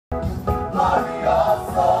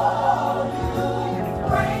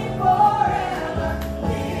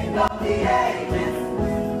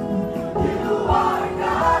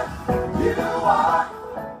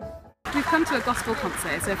to a gospel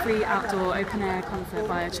concert. It's a free outdoor open air concert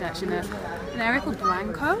by a church in an area called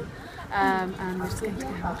Branco, and we're just going to go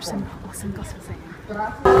and watch some awesome gospel singing. We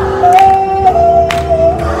are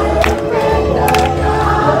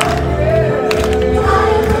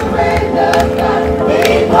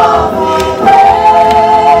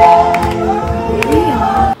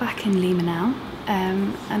back in Lima now,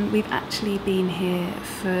 and we've actually been here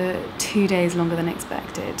for 2 days longer than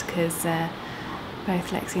expected because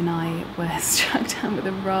both Lexi and I were struck down with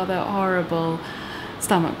a rather horrible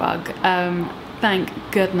stomach bug. Thank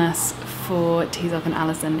goodness for Tobes and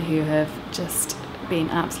Alison, who have just been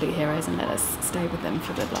absolute heroes and let us stay with them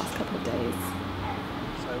for the last couple of days.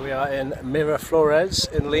 So we are in Miraflores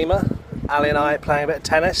in Lima. Ali and I playing a bit of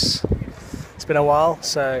tennis. It's been a while,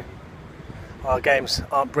 so our games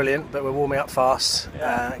aren't brilliant, but we're warming up fast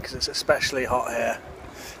because it's especially hot here.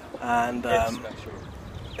 And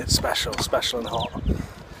it's special and hot.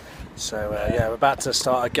 So yeah, we're about to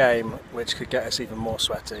start a game which could get us even more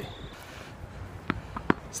sweaty.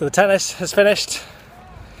 So the tennis has finished.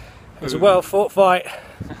 It was a well fought fight,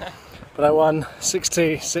 but I won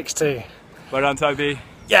 6-2, 6-2. Well done, Toby.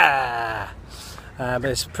 Yeah! But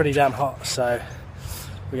it's pretty damn hot, so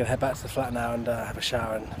we're going to head back to the flat now and have a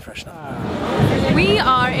shower and freshen up. We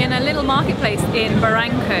are in a little marketplace in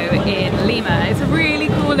Barranco in Lima. It's a really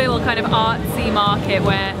cool little kind of artsy market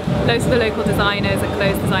where loads of the local designers and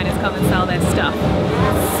clothes designers come and sell their stuff.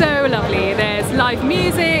 So lovely. There's live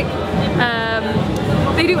music.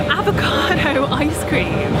 They do avocado ice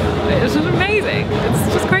cream. It's just amazing.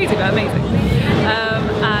 It's just crazy but amazing.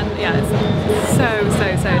 And yeah, it's so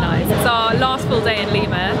nice. It's our last full day in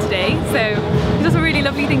Lima today, so it's just a really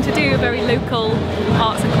lovely thing to do, a very local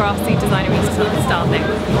arts and craftsy designery style thing.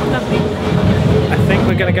 Lovely. I think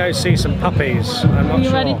we're going to go see some puppies. I'm not sure. Are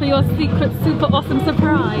you ready for your secret super awesome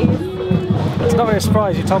surprise? It's not really a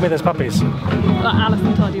surprise, you told me there's puppies. Well,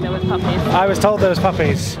 Alison told you there was puppies. I was told there was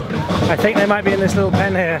puppies. I think they might be in this little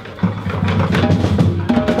pen here.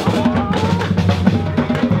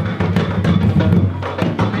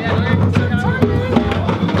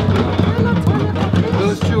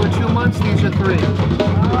 Those two are 2 months, these are 3.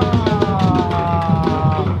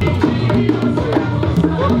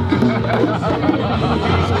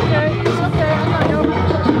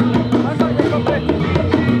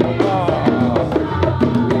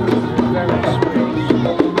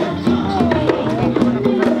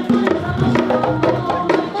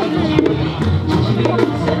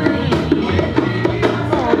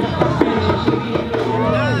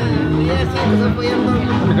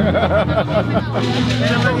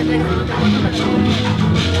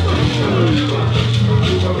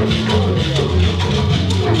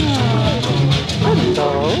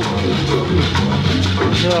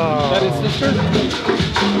 That is sister? I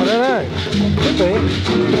don't know. Could be.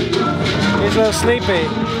 He's a little sleepy.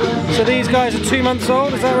 So these guys are 2 months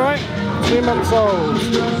old, is that right? 2 months old.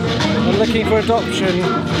 And looking for adoption.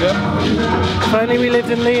 Yep. If only we lived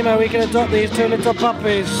in Lima, we could adopt these 2 little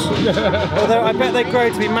puppies. Although I bet they grow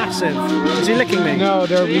to be massive. Is he licking me? No,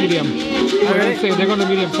 they're medium. Oh, really? They're going to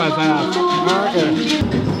medium size, I asked. Oh, okay.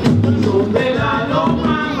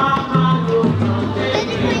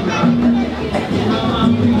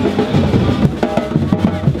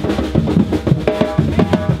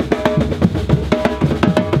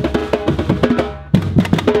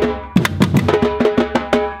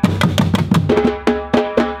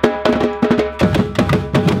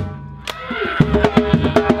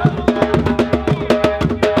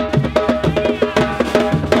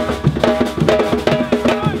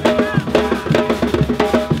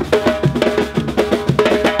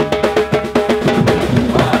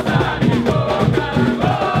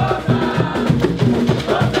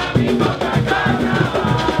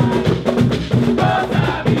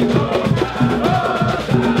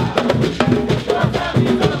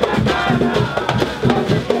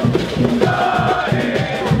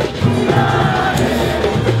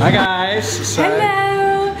 Hi guys!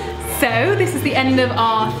 Hello! So this is the end of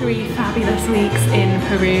our 3 fabulous weeks in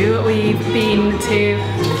Peru. We've been to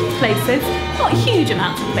places, not huge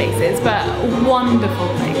amounts of places, but wonderful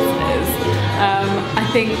places. I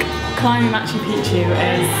think climbing Machu Picchu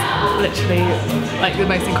is literally like the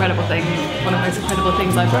most incredible thing, one of the most incredible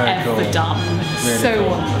things I've ever done. Really so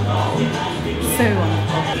wonderful. So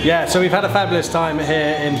wonderful. Yeah, so we've had a fabulous time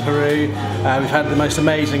here in Peru. We've had the most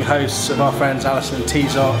amazing hosts of our friends Alison and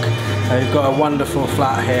Tizok. We've got a wonderful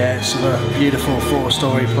flat here. It's a beautiful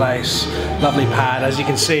 4-story place, lovely pad. As you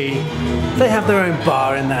can see, they have their own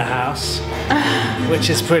bar in their house, which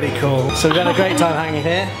is pretty cool. So we've had a great time hanging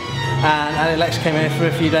here. And Ali and Lex came here for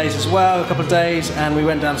a few days as well, a couple of days, and we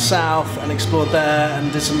went down south and explored there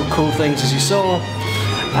and did some cool things as you saw.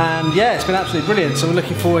 And yeah, it's been absolutely brilliant. So we're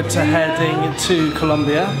looking forward to heading to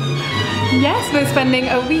Colombia. Yes, we're spending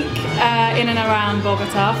a week in and around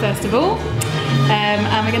Bogota first of all,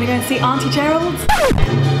 and we're going to go and see Auntie Gerald's,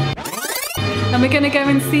 and we're going to go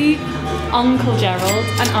and see Uncle Gerald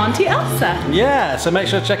and Auntie Elsa. Yeah, so make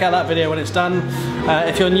sure to check out that video when it's done.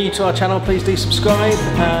 If you're new to our channel, please do subscribe.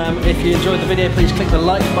 If you enjoyed the video, please click the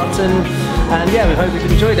like button. And yeah, we hope you've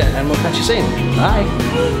enjoyed it, and we'll catch you soon. Bye.